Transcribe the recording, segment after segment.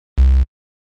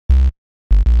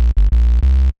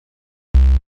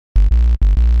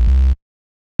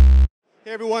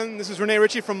Hey everyone, this is Rene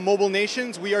Ritchie from Mobile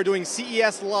Nations. We are doing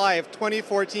CES Live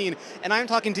 2014, and I'm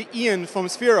talking to Ian from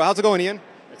Sphero. How's it going, Ian?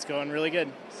 It's going really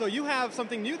good. So you have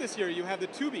something new this year. You have the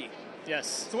Tubi.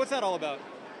 Yes. So what's that all about?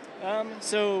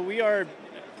 So we are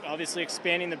obviously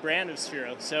expanding the brand of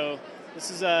Sphero. So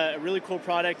this is a really cool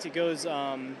product. It goes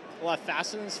a lot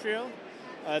faster than Sphero.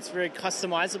 It's very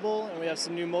customizable, and we have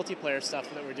some new multiplayer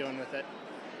stuff that we're doing with it.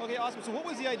 Okay, awesome. So what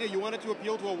was the idea? You wanted to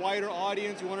appeal to a wider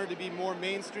audience? You wanted to be more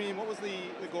mainstream? What was the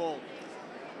goal?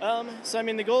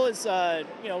 The goal is,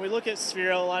 we look at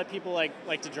Sphero. A lot of people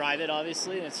like to drive it,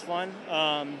 obviously, and it's fun.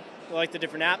 We like the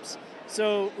different apps.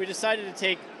 So we decided to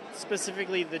take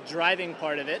specifically the driving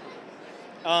part of it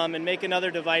and make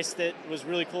another device that was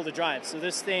really cool to drive. So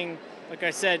this thing, like I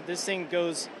said, this thing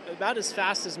goes about as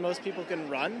fast as most people can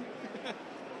run.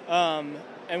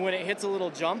 And when it hits a little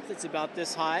jump that's about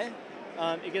this high,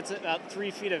 it gets about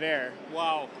 3 feet of air.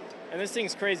 Wow. And this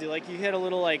thing's crazy. Like, you hit a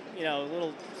little,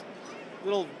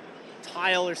 little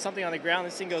tile or something on the ground,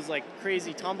 this thing goes like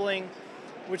crazy tumbling,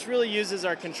 which really uses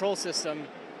our control system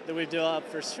that we've developed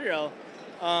for Sphero,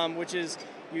 which is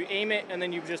you aim it and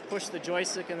then you just push the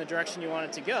joystick in the direction you want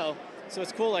it to go. So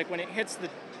it's cool, like when it hits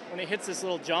this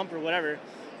little jump or whatever,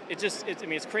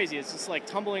 it's crazy. It's just like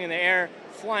tumbling in the air,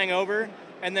 flying over,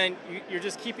 and then you're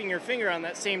just keeping your finger on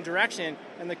that same direction,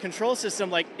 and the control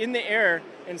system, like in the air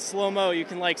in slow-mo, you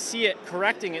can like see it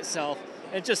correcting itself,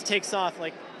 and it just takes off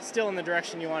like still in the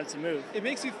direction you want it to move. It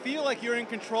makes you feel like you're in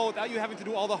control without you having to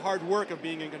do all the hard work of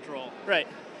being in control. Right.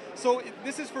 So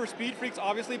this is for speed freaks,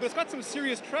 obviously, but it's got some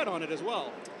serious tread on it as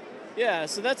well. Yeah,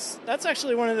 so that's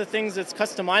actually one of the things that's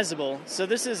customizable. So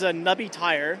this is a nubby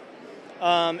tire,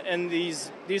 and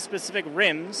these specific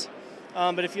rims.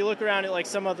 But if you look around at like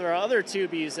some of our other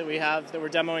Tubis that we have that we're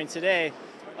demoing today,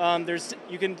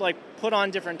 you can like put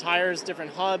on different tires,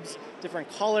 different hubs, different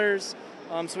colors.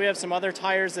 So we have some other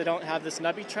tires that don't have this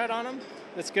nubby tread on them.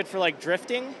 That's good for like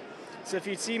drifting. So if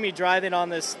you see me driving on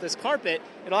this carpet,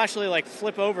 it'll actually like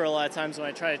flip over a lot of times when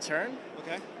I try to turn.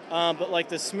 Okay. But like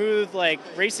the smooth like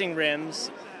racing rims,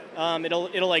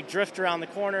 it'll like drift around the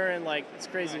corner and like it's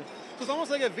crazy. Right. So it's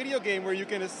almost like a video game where you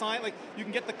can assign, like you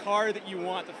can get the car that you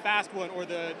want, the fast one or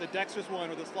the dexterous one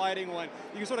or the sliding one.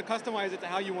 You can sort of customize it to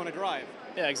how you want to drive.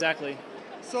 Yeah, exactly.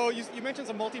 So you mentioned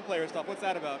some multiplayer stuff. What's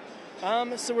that about?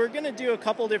 So we're going to do a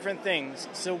couple different things.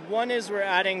 So one is we're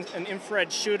adding an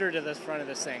infrared shooter to the front of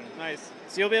this thing. Nice.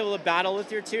 So you'll be able to battle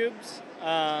with your tubes.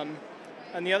 And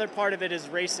the other part of it is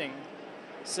racing.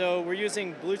 So we're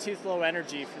using Bluetooth Low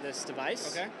Energy for this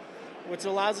device, okay, which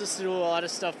allows us to do a lot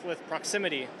of stuff with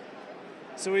proximity.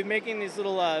 So we're making these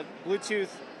little Bluetooth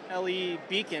LE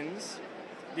beacons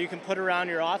that you can put around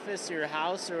your office or your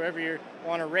house or wherever you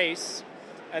want to race.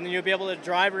 And then you'll be able to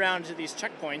drive around to these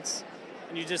checkpoints.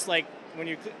 And you just like, when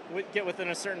you get within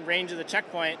a certain range of the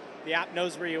checkpoint, the app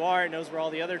knows where you are, it knows where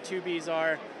all the other Tubies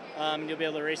are, and you'll be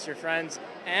able to race your friends.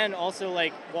 And also,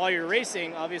 like, while you're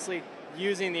racing, obviously,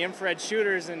 using the infrared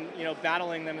shooters and,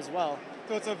 battling them as well.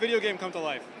 So it's a video game come to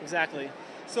life. Exactly.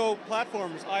 So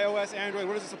platforms, iOS, Android,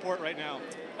 what does it support right now?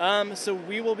 So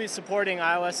we will be supporting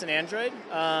iOS and Android.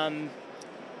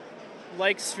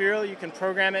 Like Sphero, you can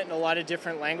program it in a lot of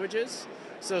different languages.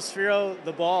 So Sphero,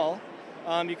 the ball,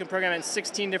 you can program it in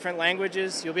 16 different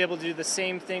languages. You'll be able to do the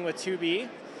same thing with 2B.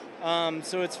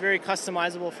 So it's very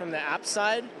customizable from the app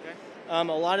side. Okay. A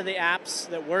lot of the apps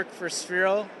that work for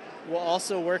Sphero will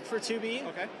also work for 2B.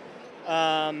 Okay.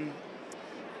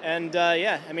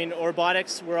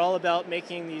 Orbotics, we're all about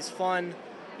making these fun,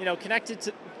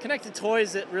 connected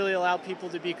toys that really allow people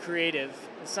to be creative.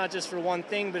 It's not just for one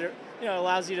thing, but it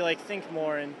allows you to like think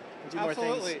more and do more things.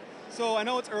 Absolutely. So I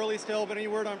know it's early still, but any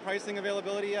word on pricing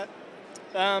availability yet?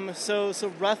 So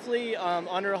roughly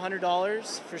under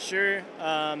 $100 for sure.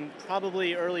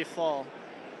 Probably early fall.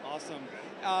 Awesome.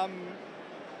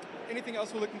 Anything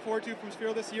else we're looking forward to from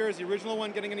Sphero this year? Is the original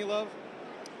one getting any love?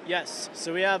 Yes.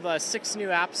 So we have 6 new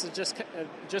apps that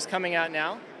just coming out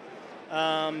now.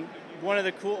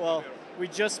 We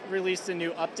just released a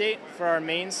new update for our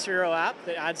main Sphero app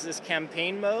that adds this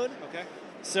campaign mode. Okay.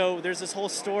 So there's this whole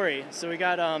story. So we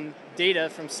got Data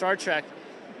from Star Trek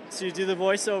to do the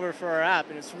voiceover for our app,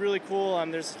 and it's really cool.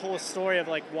 There's a whole story of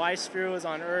like why Sphero is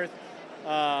on Earth,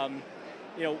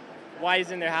 why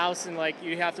he's in their house, and like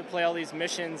you have to play all these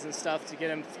missions and stuff to get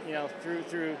him,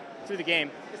 through the game.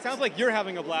 It sounds like you're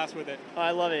having a blast with it. Oh,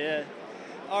 I love it. Yeah.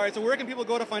 All right. So where can people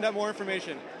go to find out more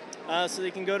information? So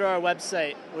they can go to our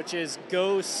website, which is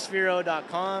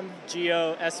gosphero.com,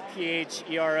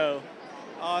 GOSPHERO.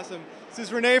 Awesome. This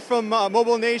is Rene from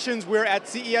Mobile Nations. We're at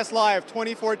CES Live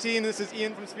 2014. This is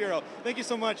Ian from Sphero. Thank you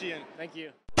so much, Ian. Thank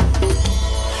you.